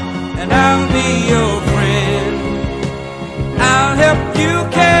strong, and I'll be your friend. I'll help you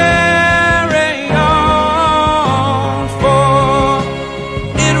carry on, for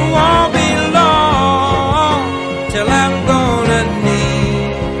it won't be long till I'm gonna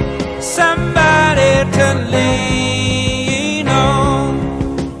need somebody to lean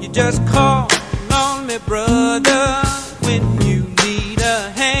on. You just call on me, brother, when you need a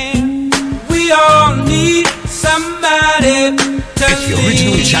hand. We all need somebody to It's the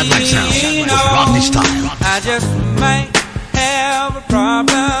original Shadrock Sound lean with Rodney Style. I just might have a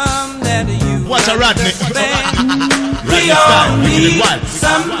problem that you What's a Rodney? understand. Rodney We Style, all making it need wild.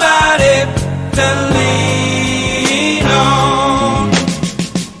 somebody to lean on.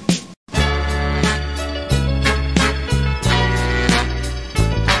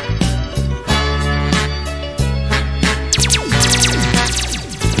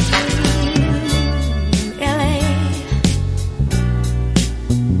 LA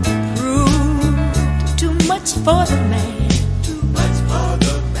proved too much for the man. Too much for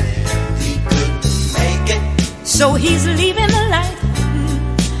the man, he couldn't make it. So he's leaving the life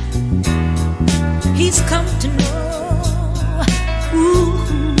he's come to know. Ooh.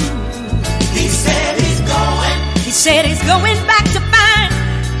 He said he's going, He said he's going back to find.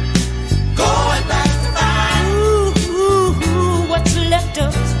 going back to find. Ooh, what's left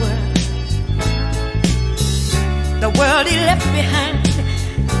of his world, the world he left behind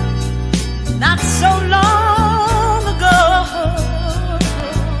not so long ago.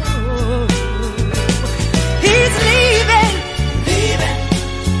 He's leaving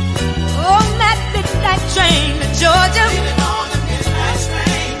on that midnight train to Georgia. On the midnight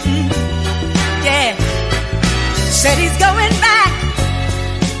train, Yeah, said he's going back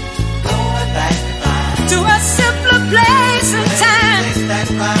going back to find. to a simpler place and time. Place that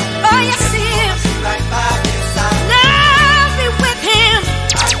found Oh, yes, he is. right by his side. I'll be with him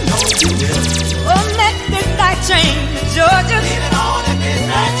I know you will. on that midnight train to Georgia. Living on the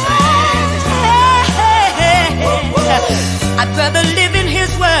midnight train. I'd rather live in his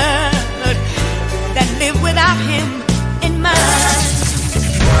world than live without him in mine.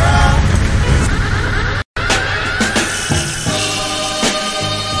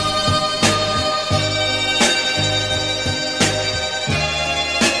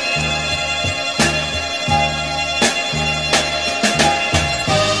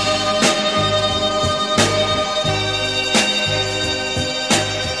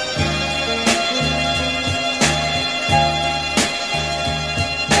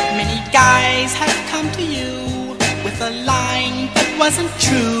 Many guys have come to you with a line that wasn't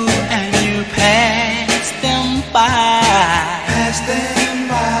true, and you passed them by. Pass them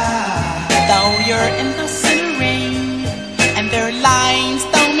by. Though you're in the center ring, and their lines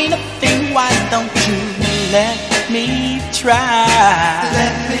don't mean a thing, why don't you let me try?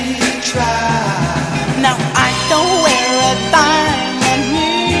 Let me try. Now I don't wear a diamond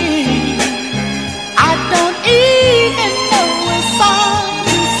ring. I don't even know a song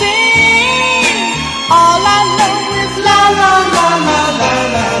to sing. All I know is la la la la la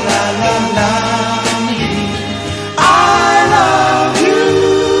la la la la. I love you.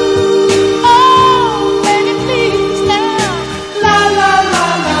 Oh, baby, please now. La la la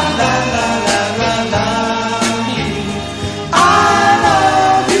la la la la la la. I love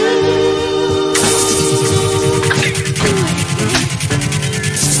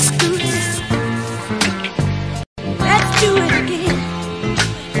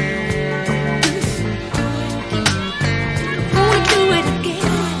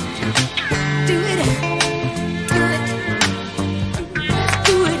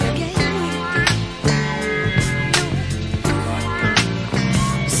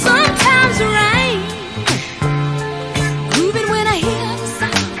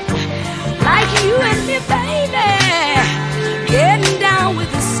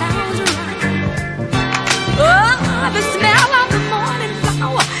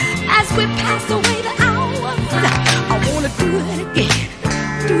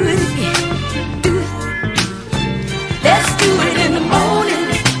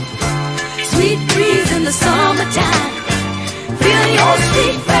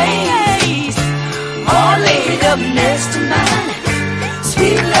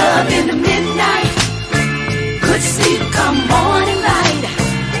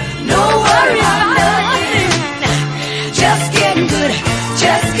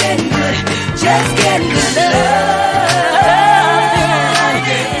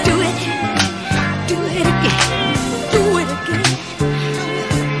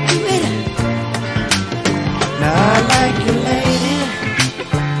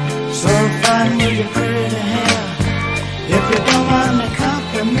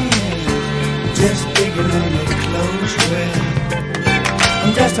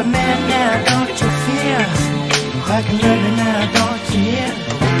a man now, don't you fear? I can love you now, don't you hear?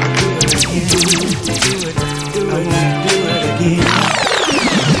 I wanna do it again.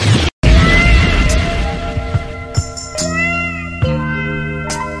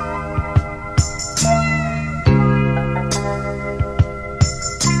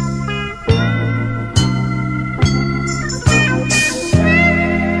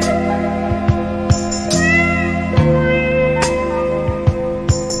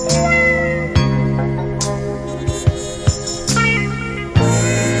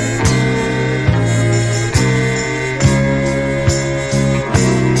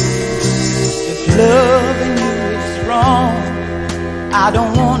 Loving you is wrong. I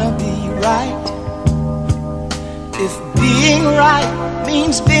don't wanna be right. If being right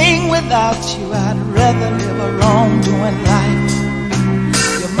means being without you, I'd rather live a wrongdoing life.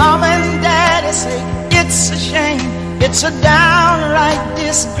 Your mama and daddy say it's a shame, it's a downright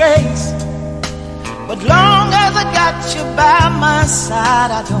disgrace. But long as I got you by my side,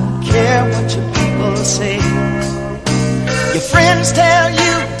 I don't care what your people say. Your friends tell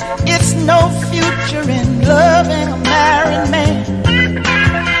you it's no future in loving a married man.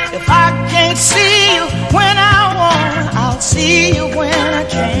 If I can't see you when I want, I'll see you when I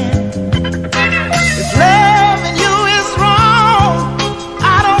can. If loving you is wrong,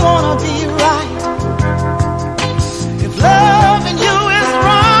 I don't wanna be right. If loving you is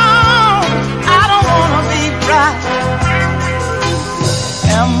wrong, I don't wanna be right.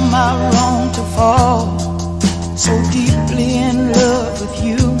 Am I wrong to fall so deeply in love with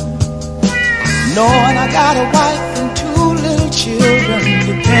you, knowing I got a wife and 2 little children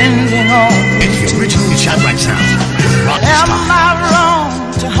depending on me? It's the original Shadrock Sound. Am I wrong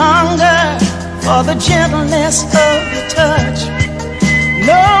to hunger for the gentleness of your touch,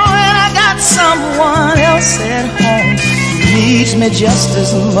 knowing I got someone else at home who needs me just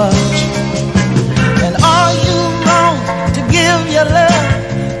as much? And are you wrong to give your love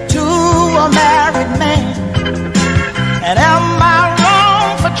to a married man? And am I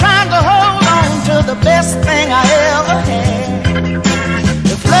wrong for trying to hold on to the best thing I ever had?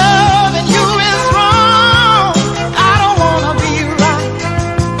 If loving you is wrong, I don't wanna be right.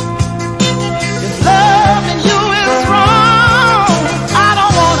 If loving you is wrong, I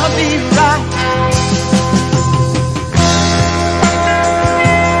don't wanna be right.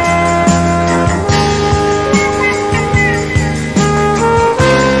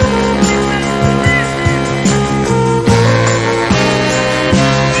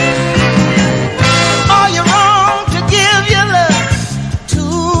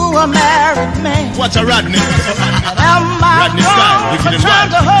 A married man. What's a Rodney? And am I Rodney wrong style, wicked for and trying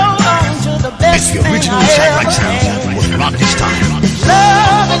wild. to hold on to the best It's the thing original I Shadrock ever Sound had? with Rock this time.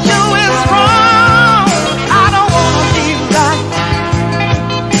 Loving you is wrong. I don't wanna be right.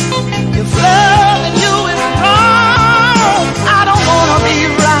 If loving you is wrong, I don't wanna be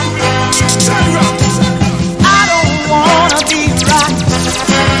right. I don't wanna be right.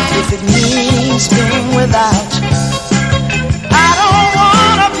 If it means being without you, I don't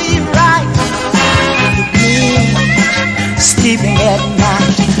wanna be right. If it means sleeping at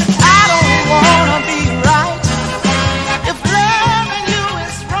night, I don't wanna be right. If loving you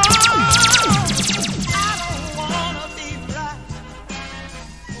is wrong, I don't wanna be right.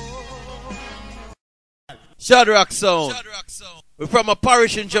 Shadrock Sound. We're from a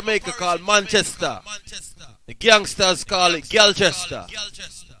parish in Jamaica called Manchester. The gangsters call it Galchester.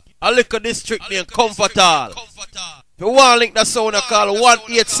 A liquor district named Comfortall. If you want to link the sound, I call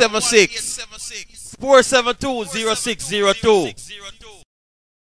 1876 472 0602.